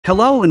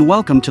Hello and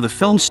welcome to the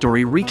Film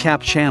Story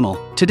Recap channel.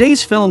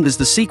 Today's film is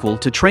the sequel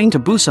to Train to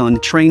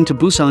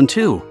Busan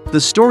 2.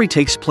 The story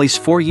takes place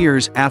 4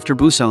 years after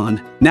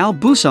Busan. Now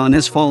Busan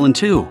has fallen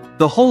too.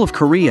 The whole of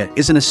Korea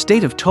is in a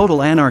state of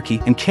total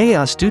anarchy and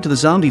chaos due to the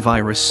zombie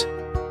virus.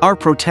 Our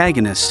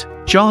protagonist,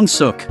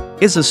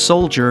 Jeong-Seok, is a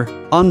soldier.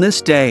 On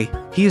this day,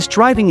 he is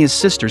driving his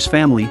sister's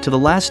family to the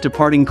last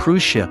departing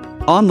cruise ship.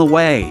 On the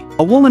way,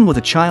 a woman with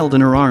a child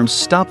in her arms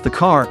stopped the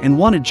car and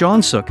wanted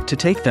Jeong-Seok to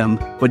take them,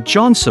 but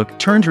Jeong-Seok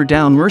turned her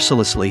down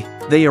mercilessly.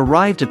 They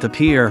arrived at the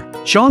pier.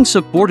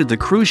 Jeong-Seok boarded the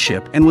cruise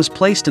ship and was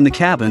placed in the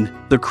cabin.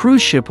 The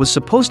cruise ship was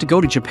supposed to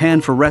go to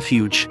Japan for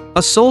refuge.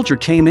 A soldier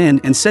came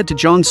in and said to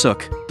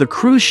Jeong-Seok, the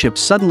cruise ship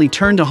suddenly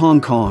turned to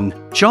Hong Kong.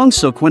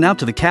 Jeong-Seok went out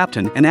to the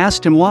captain and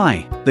asked him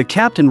why. The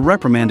captain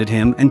reprimanded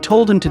him and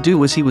told him to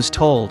do as he was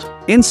told.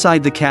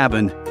 Inside the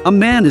cabin, a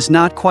man is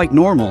not quite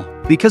normal,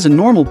 because a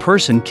normal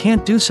person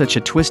can't do such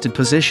a twisted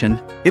position.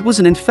 It was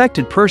an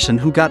infected person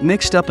who got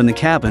mixed up in the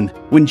cabin.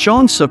 When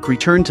Jeong-Seok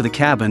returned to the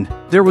cabin,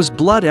 there was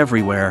blood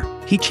everywhere.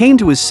 He came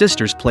to his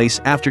sister's place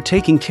after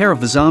taking care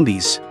of the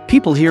zombies.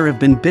 People here have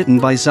been bitten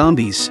by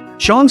zombies.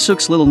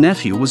 Jeong-Seok's little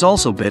nephew was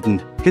also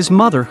bitten. His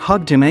mother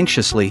hugged him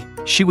anxiously.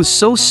 She was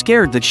so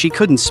scared that she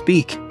couldn't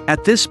speak.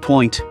 At this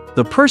point,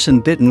 the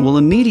person bitten will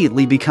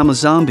immediately become a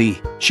zombie.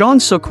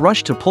 Jeong-Seok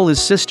rushed to pull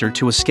his sister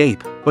to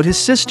escape, but his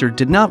sister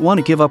did not want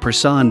to give up her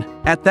son.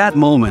 At that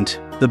moment,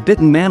 the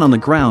bitten man on the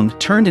ground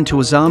turned into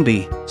a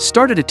zombie,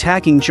 started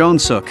attacking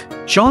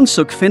Jeong-Seok.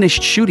 Jeong-Seok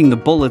finished shooting the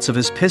bullets of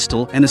his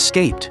pistol and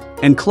escaped,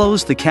 and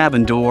closed the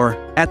cabin door.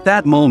 At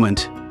that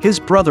moment, his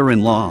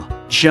brother-in-law,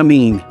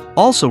 Jamin,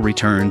 also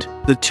returned.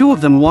 The two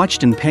of them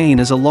watched in pain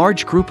as a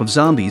large group of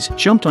zombies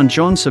jumped on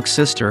Jeong-Seok's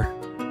sister.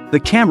 The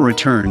camera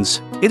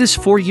turns. It is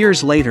 4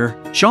 years later.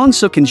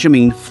 Jeong-Seok and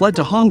Jamin fled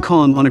to Hong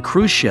Kong on a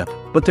cruise ship,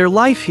 but their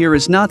life here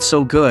is not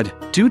so good,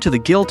 due to the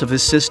guilt of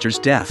his sister's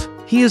death.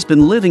 He has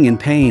been living in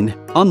pain.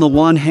 On the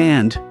one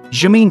hand,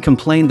 Jamin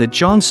complained that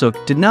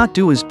Jeong-Seok did not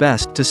do his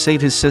best to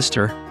save his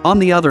sister. On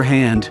the other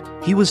hand,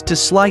 he was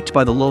disliked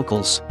by the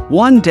locals.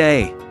 One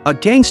day, a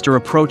gangster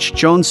approached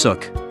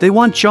Jeong-Seok. They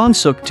want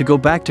Jeong-Seok to go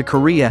back to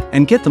Korea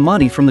and get the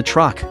money from the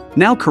truck.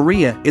 Now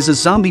Korea is a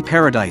zombie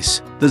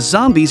paradise. The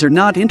zombies are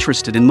not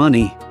interested in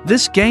money.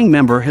 This gang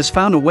member has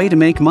found a way to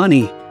make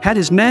money. Had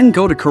his men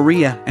go to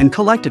Korea and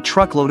collect a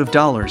truckload of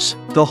dollars,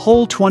 the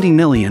whole 20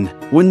 million.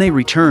 When they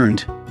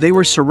returned, they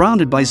were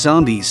surrounded by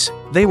zombies.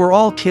 They were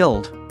all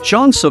killed.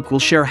 Jeong-Seok will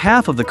share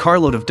half of the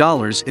carload of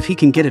dollars if he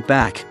can get it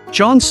back.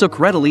 Jeong-Seok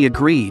readily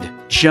agreed.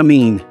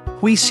 Jamin,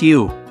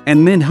 Hui-Siew,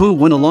 and Min-Hoo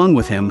went along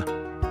with him.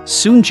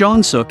 Soon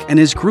Jeong-Seok and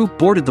his group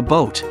boarded the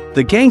boat.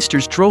 The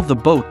gangsters drove the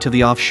boat to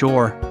the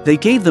offshore. They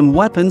gave them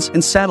weapons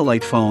and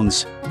satellite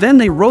phones. Then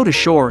they rowed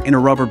ashore in a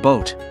rubber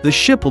boat. The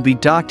ship will be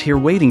docked here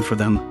waiting for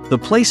them. The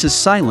place is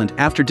silent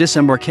after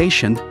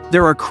disembarkation.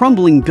 There are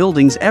crumbling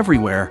buildings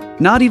everywhere,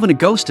 not even a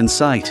ghost in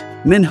sight.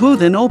 Min-Hoo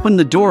then opened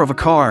the door of a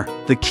car.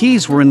 The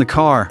keys were in the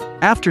car.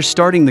 After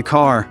starting the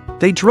car,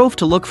 they drove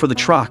to look for the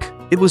truck.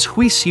 It was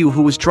Hui-Siew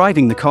who was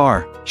driving the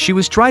car. She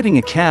was driving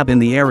a cab in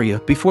the area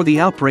before the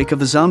outbreak of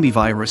the zombie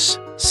virus.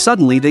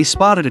 Suddenly they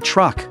spotted a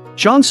truck.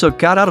 Jeong-Seok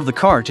got out of the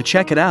car to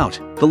check it out.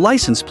 The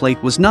license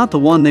plate was not the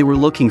one they were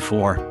looking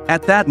for.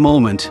 At that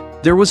moment,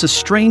 there was a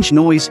strange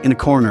noise in a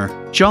corner.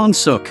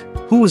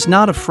 Jeong-Seok, who was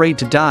not afraid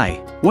to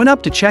die, went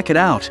up to check it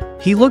out.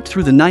 He looked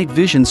through the night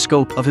vision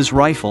scope of his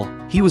rifle.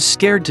 He was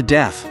scared to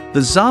death.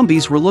 The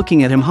zombies were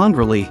looking at him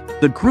hungrily.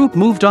 The group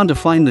moved on to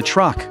find the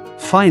truck.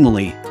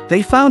 Finally,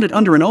 they found it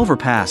under an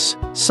overpass.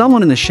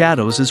 Someone in the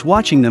shadows is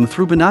watching them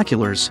through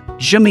binoculars.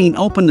 Jamin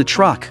opened the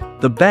truck,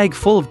 the bag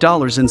full of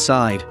dollars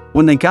inside.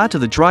 When they got to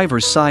the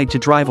driver's side to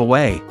drive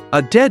away,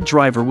 a dead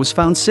driver was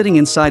found sitting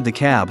inside the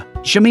cab.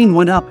 Jamin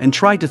went up and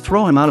tried to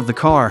throw him out of the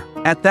car.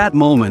 At that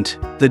moment,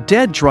 the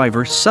dead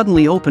driver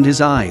suddenly opened his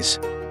eyes.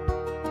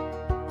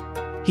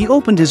 He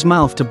opened his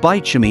mouth to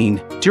bite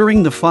Jamin.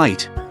 During the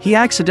fight, he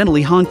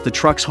accidentally honked the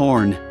truck's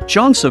horn.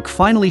 Jeong-Seok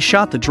finally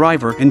shot the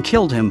driver and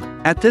killed him.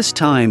 At this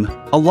time,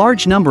 a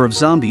large number of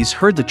zombies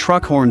heard the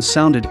truck horn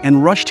sounded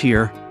and rushed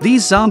here.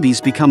 These zombies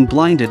become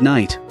blind at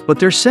night, but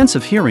their sense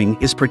of hearing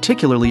is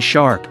particularly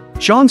sharp.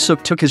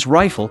 Jeong-Seok took his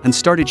rifle and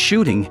started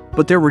shooting,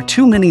 but there were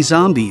too many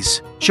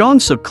zombies.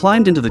 Jeong-Seok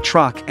climbed into the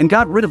truck and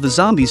got rid of the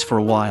zombies for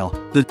a while.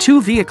 The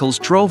two vehicles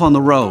drove on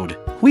the road.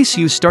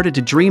 Hui-Siew started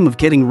to dream of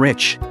getting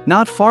rich.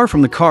 Not far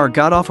from the car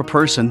got off a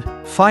person,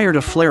 fired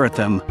a flare at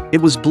them. It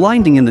was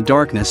blinding in the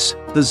darkness.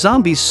 The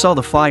zombies saw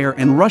the fire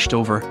and rushed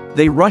over.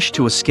 They rushed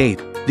to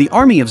escape. The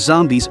army of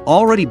zombies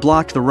already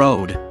blocked the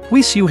road.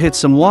 Hui-Siew hit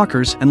some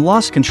walkers and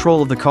lost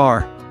control of the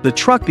car. The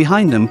truck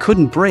behind them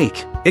couldn't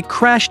brake. It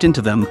crashed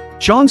into them.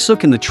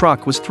 Jeong-Seok in the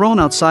truck was thrown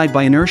outside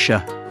by inertia.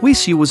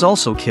 Hui-Siew was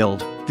also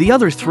killed. The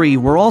other three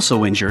were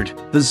also injured.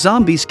 The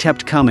zombies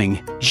kept coming.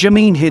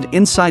 Jamin hid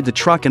inside the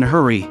truck in a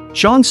hurry.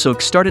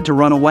 Jeong-Seok started to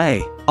run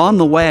away. On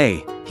the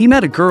way, he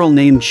met a girl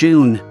named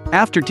June.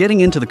 After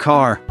getting into the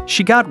car,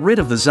 she got rid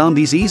of the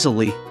zombies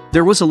easily.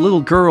 There was a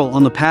little girl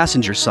on the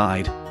passenger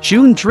side.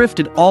 June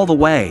drifted all the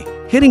way,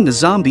 hitting the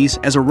zombies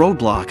as a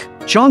roadblock.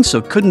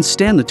 Jeong-Seok couldn't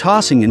stand the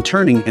tossing and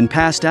turning and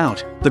passed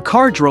out. The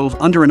car drove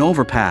under an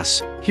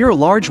overpass. Here a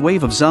large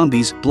wave of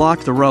zombies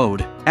blocked the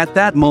road. At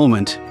that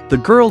moment, the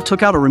girl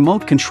took out a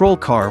remote control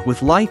car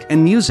with light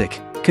and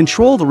music.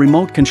 Control the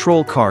remote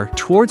control car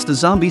towards the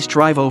zombies.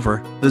 Drive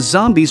over. The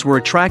zombies were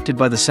attracted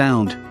by the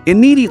sound.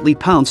 Immediately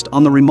pounced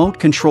on the remote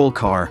control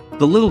car.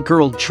 The little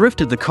girl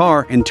drifted the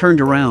car and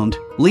turned around,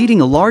 leading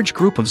a large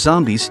group of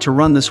zombies to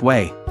run this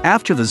way.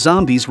 After the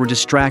zombies were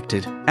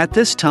distracted, at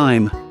this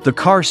time, the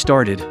car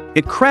started.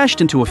 It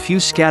crashed into a few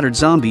scattered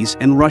zombies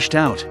and rushed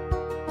out.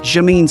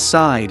 Jamin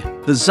sighed.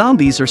 The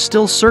zombies are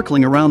still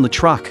circling around the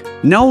truck.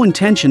 No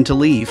intention to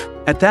leave.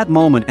 At that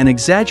moment an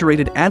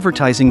exaggerated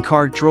advertising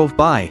car drove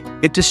by.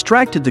 It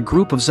distracted the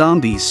group of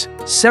zombies.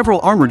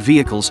 Several armored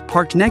vehicles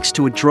parked next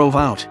to it drove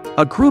out.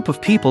 A group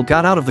of people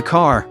got out of the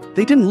car.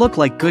 They didn't look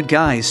like good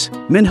guys.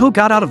 Minho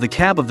got out of the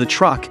cab of the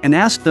truck and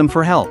asked them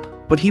for help,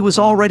 but he was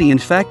already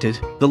infected.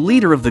 The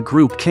leader of the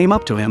group came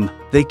up to him.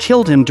 They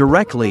killed him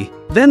directly.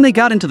 Then they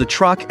got into the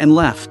truck and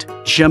left.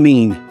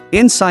 Jamin,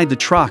 inside the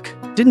truck,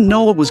 didn't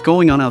know what was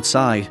going on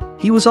outside.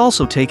 He was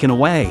also taken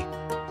away.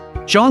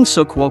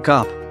 Jeong-Seok woke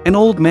up. An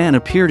old man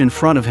appeared in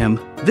front of him.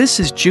 This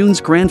is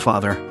Jun's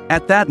grandfather.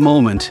 At that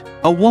moment,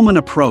 a woman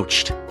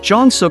approached.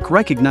 Jeong-Seok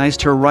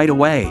recognized her right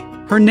away.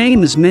 Her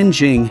name is Min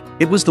Jing.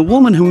 It was the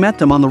woman who met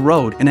them on the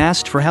road and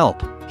asked for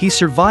help. He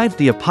survived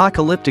the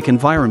apocalyptic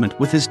environment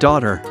with his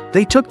daughter.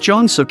 They took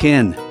Jeong-Seok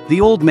in.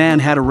 The old man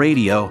had a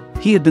radio.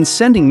 He had been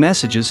sending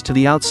messages to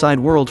the outside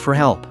world for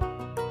help.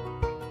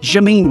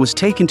 Jamin was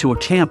taken to a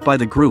camp by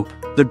the group.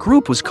 The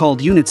group was called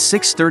Unit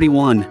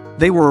 631.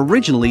 They were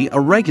originally a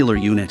regular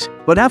unit,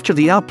 but after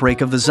the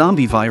outbreak of the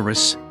zombie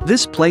virus,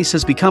 this place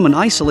has become an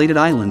isolated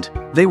island.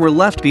 They were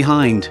left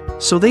behind,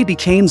 so they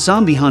became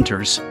zombie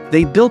hunters.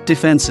 They built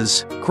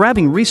defenses,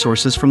 grabbing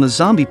resources from the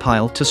zombie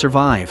pile to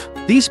survive.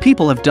 These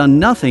people have done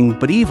nothing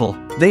but evil.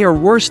 They are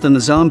worse than the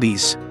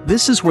zombies.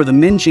 This is where the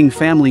Minjing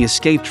family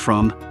escaped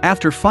from.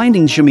 After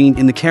finding Jamin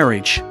in the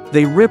carriage,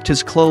 they ripped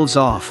his clothes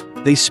off.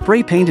 They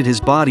spray-painted his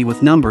body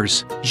with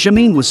numbers.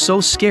 Jamin was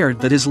so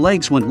scared that his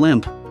legs went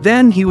limp.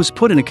 Then he was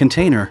put in a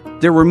container.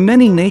 There were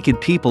many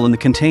naked people in the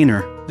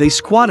container. They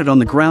squatted on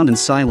the ground in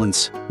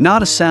silence.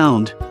 Not a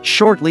sound.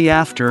 Shortly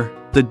after,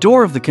 the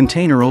door of the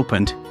container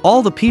opened.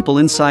 All the people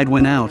inside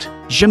went out.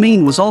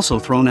 Jamin was also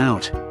thrown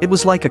out. It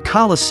was like a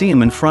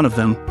coliseum in front of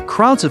them.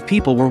 Crowds of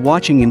people were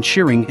watching and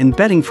cheering and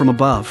betting from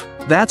above.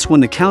 That's when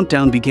the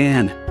countdown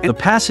began. The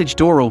passage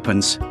door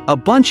opens. A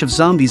bunch of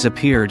zombies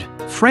appeared,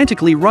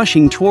 frantically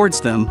rushing towards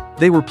them.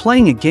 They were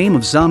playing a game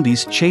of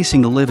zombies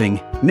chasing the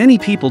living. Many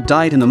people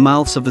died in the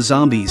mouths of the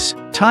zombies.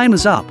 Time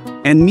is up,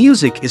 and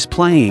music is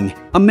playing.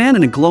 A man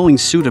in a glowing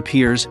suit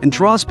appears and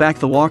draws back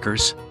the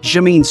walkers.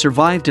 Jamin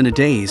survived in a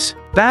daze.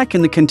 Back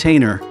in the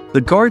container,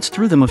 the guards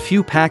threw them a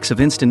few packs of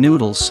instant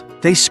noodles.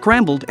 They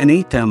scrambled and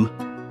ate them.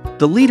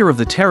 The leader of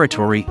the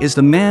territory is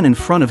the man in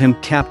front of him,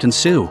 Captain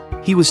Su.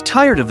 He was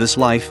tired of this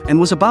life and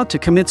was about to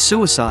commit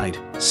suicide.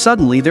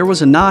 Suddenly there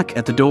was a knock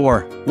at the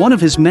door. One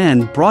of his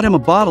men brought him a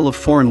bottle of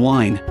foreign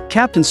wine.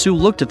 Captain Su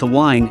looked at the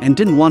wine and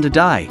didn't want to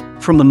die.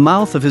 From the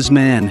mouth of his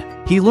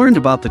man, he learned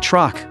about the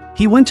truck.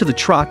 He went to the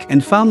truck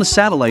and found the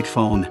satellite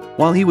phone.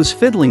 While he was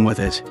fiddling with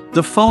it,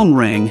 the phone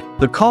rang.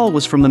 The call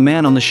was from the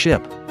man on the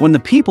ship. When the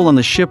people on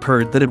the ship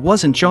heard that it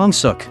wasn't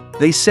Jeong-Seok,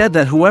 they said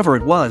that whoever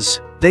it was,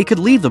 they could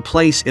leave the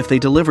place if they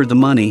delivered the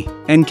money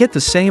and get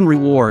the same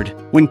reward.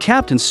 When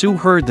Captain Su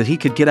heard that he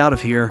could get out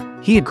of here,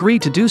 he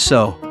agreed to do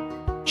so.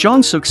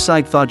 Jeong-Seok's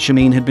side thought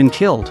Jamin had been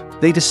killed.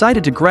 They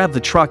decided to grab the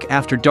truck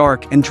after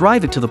dark and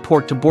drive it to the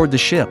port to board the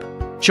ship.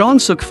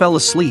 Jeong-Seok fell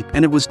asleep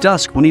and it was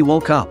dusk when he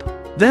woke up.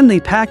 Then they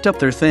packed up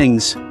their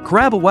things,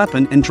 grab a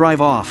weapon and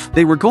drive off.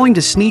 They were going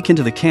to sneak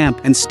into the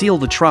camp and steal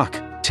the truck.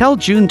 Tell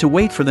Jun to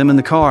wait for them in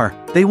the car.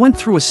 They went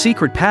through a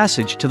secret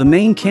passage to the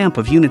main camp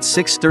of Unit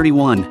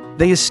 631.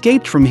 They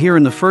escaped from here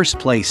in the first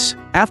place.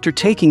 After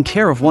taking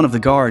care of one of the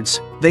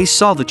guards, they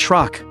saw the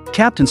truck.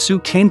 Captain Su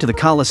came to the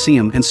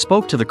Coliseum and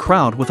spoke to the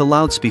crowd with a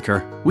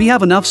loudspeaker. "We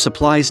have enough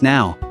supplies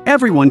now.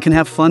 Everyone can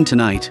have fun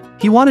tonight."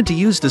 He wanted to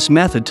use this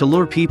method to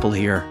lure people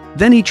here.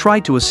 Then he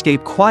tried to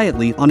escape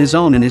quietly on his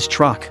own in his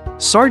truck.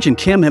 Sergeant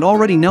Kim had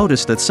already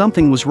noticed that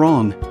something was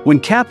wrong. When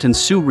Captain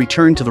Su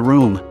returned to the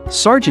room,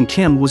 Sergeant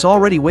Kim was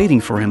already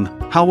waiting for him.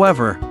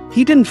 However,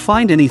 he didn't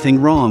find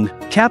anything wrong.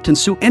 Captain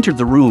Su entered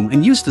the room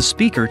and used the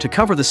speaker to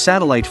cover the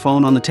satellite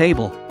phone on the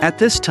table. At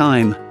this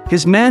time,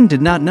 his man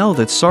did not know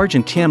that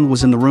Sergeant Kim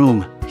was in the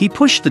room. He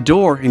pushed the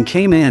door and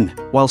came in.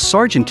 While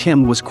Sergeant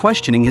Kim was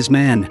questioning his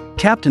man,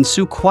 Captain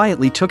Su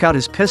quietly took out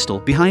his pistol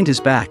behind his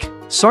back.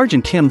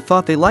 Sergeant Kim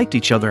thought they liked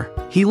each other.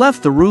 He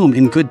left the room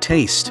in good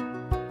taste.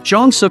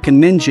 Jeong-Seok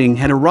and Minjing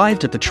had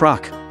arrived at the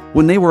truck.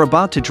 When they were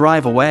about to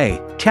drive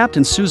away,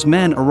 Captain Su's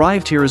men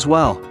arrived here as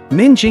well.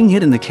 Min Jing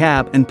hid in the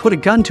cab and put a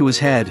gun to his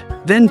head.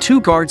 Then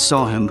 2 guards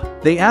saw him.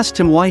 They asked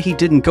him why he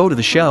didn't go to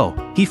the show.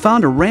 He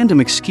found a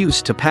random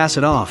excuse to pass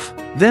it off.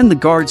 Then the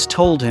guards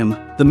told him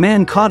the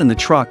man caught in the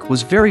truck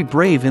was very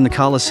brave in the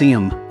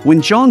Coliseum.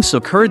 When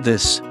Jeong-Seok heard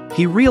this,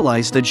 he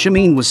realized that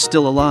Jamin was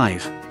still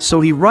alive. So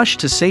he rushed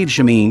to save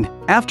Jamin.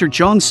 After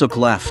Jeong-Seok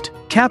left,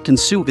 Captain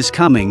Su is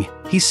coming.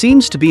 He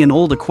seems to be an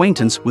old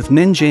acquaintance with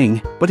Min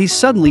Jing, but he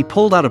suddenly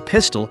pulled out a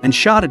pistol and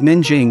shot at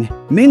Min Jing.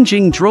 Min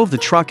Jing drove the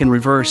truck in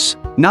reverse,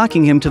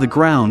 knocking him to the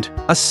ground.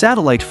 A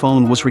satellite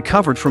phone was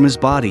recovered from his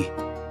body.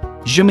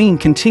 Jamin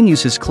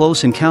continues his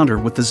close encounter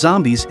with the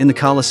zombies in the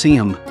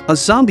Coliseum. A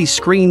zombie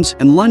screams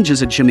and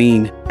lunges at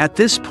Jamin. At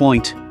this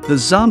point, the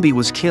zombie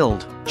was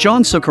killed.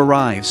 Jeong-Seok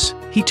arrives.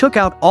 He took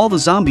out all the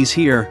zombies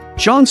here.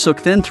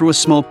 Jeong-Seok then threw a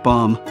smoke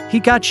bomb. He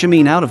got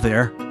Jamin out of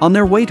there. On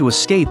their way to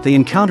escape, they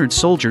encountered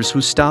soldiers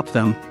who stopped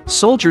them.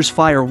 Soldiers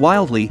fire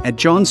wildly at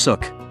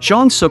Jeong-Seok.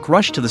 Jeong-Seok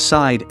rushed to the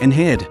side and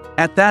hid.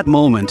 At that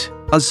moment,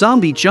 a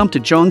zombie jumped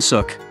at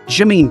Jeong-Seok.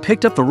 Jamin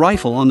picked up the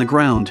rifle on the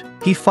ground.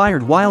 He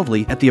fired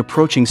wildly at the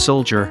approaching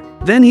soldier.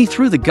 Then he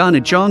threw the gun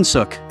at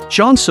Jeong-Seok.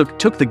 Jeong-Seok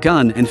took the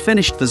gun and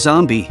finished the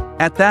zombie.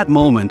 At that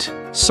moment,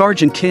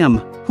 Sergeant Kim,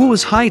 who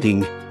was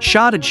hiding,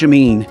 shot at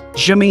Jamin.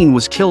 Jamin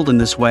was killed in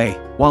this way.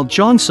 While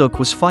Jeong-Seok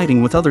was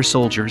fighting with other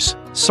soldiers,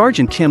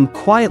 Sergeant Kim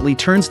quietly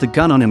turns the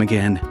gun on him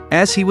again.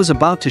 As he was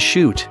about to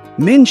shoot,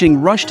 Min Jing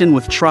rushed in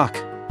with truck.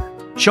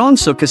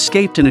 Jeong-Seok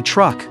escaped in a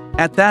truck.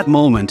 At that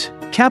moment,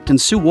 Captain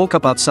Su woke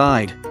up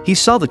outside. He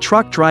saw the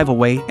truck drive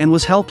away and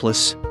was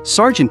helpless.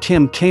 Sergeant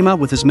Kim came out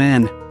with his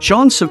man.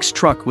 Jeong-Seok's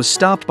truck was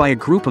stopped by a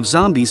group of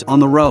zombies on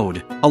the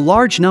road. A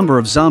large number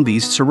of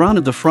zombies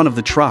surrounded the front of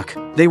the truck.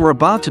 They were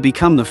about to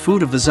become the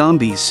food of the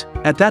zombies.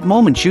 At that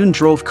moment, Jun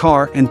drove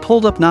car and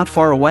pulled up not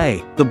far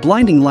away. The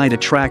blinding light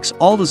attracts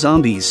all the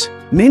zombies.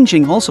 Min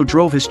Jing also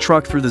drove his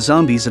truck through the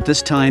zombies at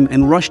this time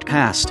and rushed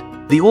past.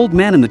 The old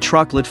man in the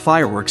truck lit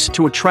fireworks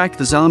to attract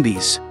the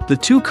zombies. The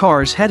 2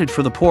 cars headed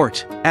for the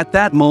port. At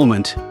that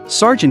moment,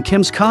 Sergeant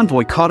Kim's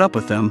convoy caught up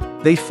with them.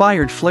 They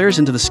fired flares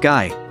into the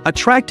sky,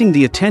 attracting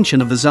the attention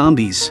of the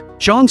zombies.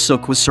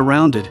 Jeong-Seok was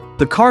surrounded.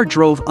 The car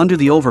drove under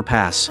the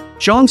overpass.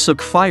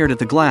 Jeong-Seok fired at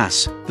the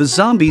glass. The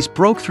zombies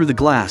broke through the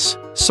glass.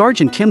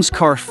 Sergeant Kim's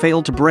car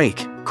failed to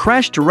brake,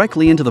 crashed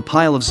directly into the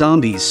pile of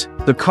zombies.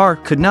 The car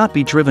could not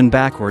be driven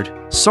backward.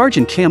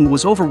 Sergeant Kim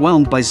was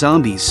overwhelmed by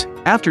zombies.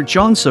 After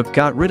Jeong-Seok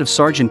got rid of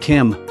Sergeant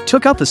Kim,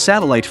 took out the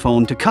satellite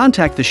phone to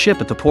contact the ship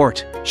at the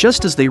port.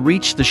 Just as they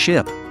reached the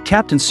ship,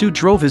 Captain Su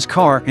drove his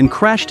car and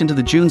crashed into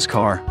the Jun's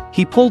car.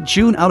 He pulled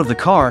Jun out of the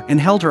car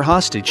and held her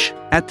hostage.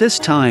 At this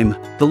time,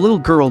 the little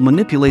girl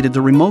manipulated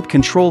the remote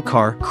control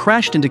car,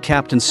 crashed into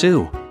Captain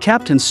Su.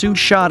 Captain Su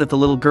shot at the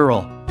little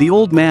girl. The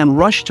old man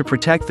rushed to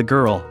protect the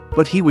girl,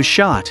 but he was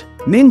shot.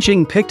 Min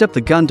Jing picked up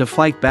the gun to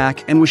fight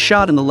back and was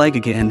shot in the leg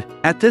again.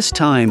 At this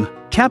time,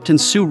 Captain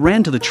Su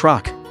ran to the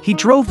truck. He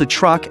drove the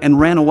truck and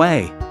ran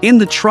away. In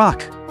the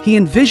truck, he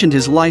envisioned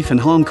his life in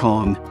Hong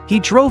Kong. He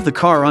drove the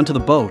car onto the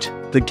boat.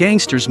 The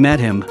gangsters met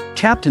him.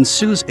 Captain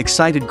Su's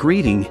excited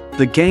greeting.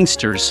 The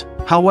gangsters,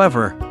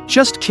 however,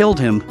 just killed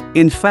him.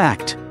 In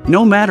fact,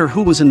 no matter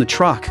who was in the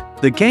truck,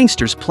 the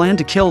gangsters planned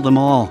to kill them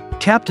all.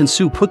 Captain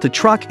Su put the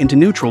truck into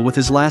neutral with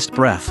his last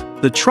breath.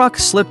 The truck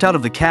slipped out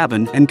of the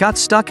cabin and got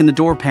stuck in the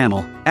door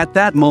panel. At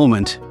that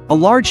moment, a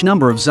large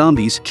number of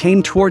zombies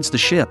came towards the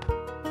ship.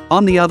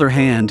 On the other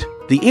hand,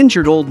 the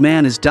injured old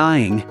man is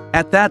dying.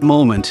 At that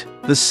moment,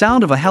 the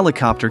sound of a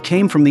helicopter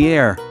came from the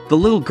air. The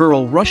little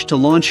girl rushed to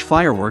launch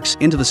fireworks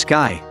into the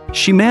sky.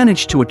 She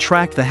managed to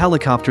attract the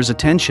helicopter's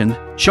attention.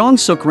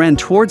 Jeong-Seok ran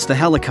towards the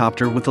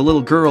helicopter with the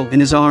little girl in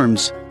his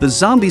arms. The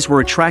zombies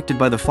were attracted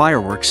by the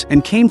fireworks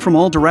and came from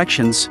all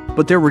directions,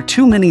 but there were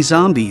too many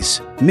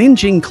zombies. Min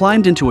Jing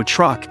climbed into a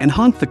truck and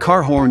honked the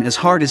car horn as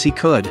hard as he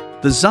could.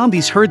 The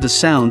zombies heard the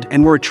sound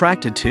and were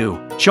attracted too.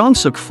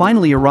 Jeong-Seok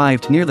finally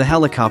arrived near the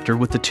helicopter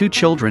with the 2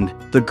 children.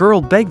 The girl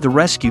begged the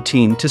rescue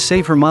team to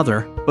save her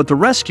mother, but the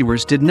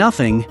rescuers did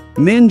nothing.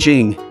 Min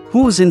Jing,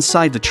 who was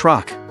inside the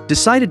truck,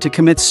 decided to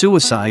commit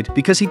suicide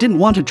because he didn't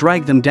want to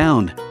drag them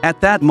down.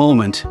 At that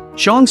moment,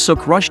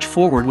 Jeong-Seok rushed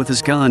forward with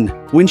his gun.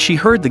 When she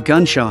heard the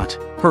gunshot,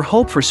 her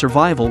hope for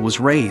survival was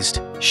raised.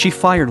 She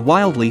fired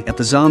wildly at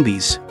the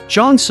zombies.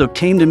 Jeong-Seok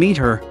came to meet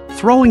her,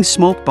 throwing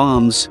smoke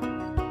bombs.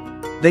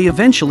 They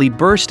eventually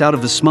burst out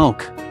of the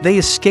smoke. They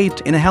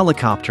escaped in a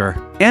helicopter.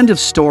 End of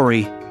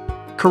story.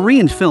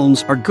 Korean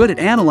films are good at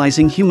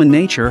analyzing human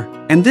nature,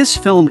 and this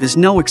film is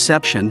no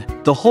exception.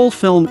 The whole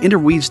film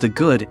interweaves the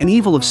good and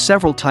evil of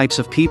several types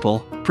of people,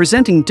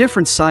 presenting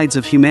different sides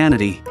of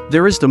humanity.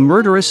 There is the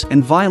murderous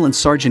and violent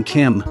Sergeant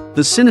Kim,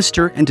 the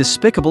sinister and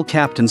despicable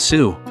Captain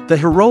Su, the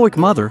heroic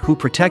mother who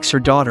protects her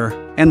daughter,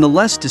 and the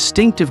less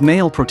distinctive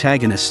male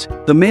protagonist.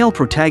 The male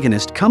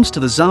protagonist comes to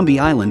the zombie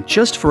island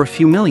just for a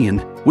few million,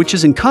 which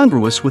is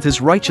incongruous with his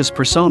righteous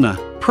persona.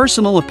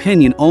 Personal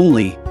opinion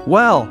only.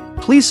 Well,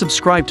 please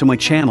subscribe to my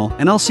channel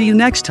and I'll see you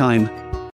next time.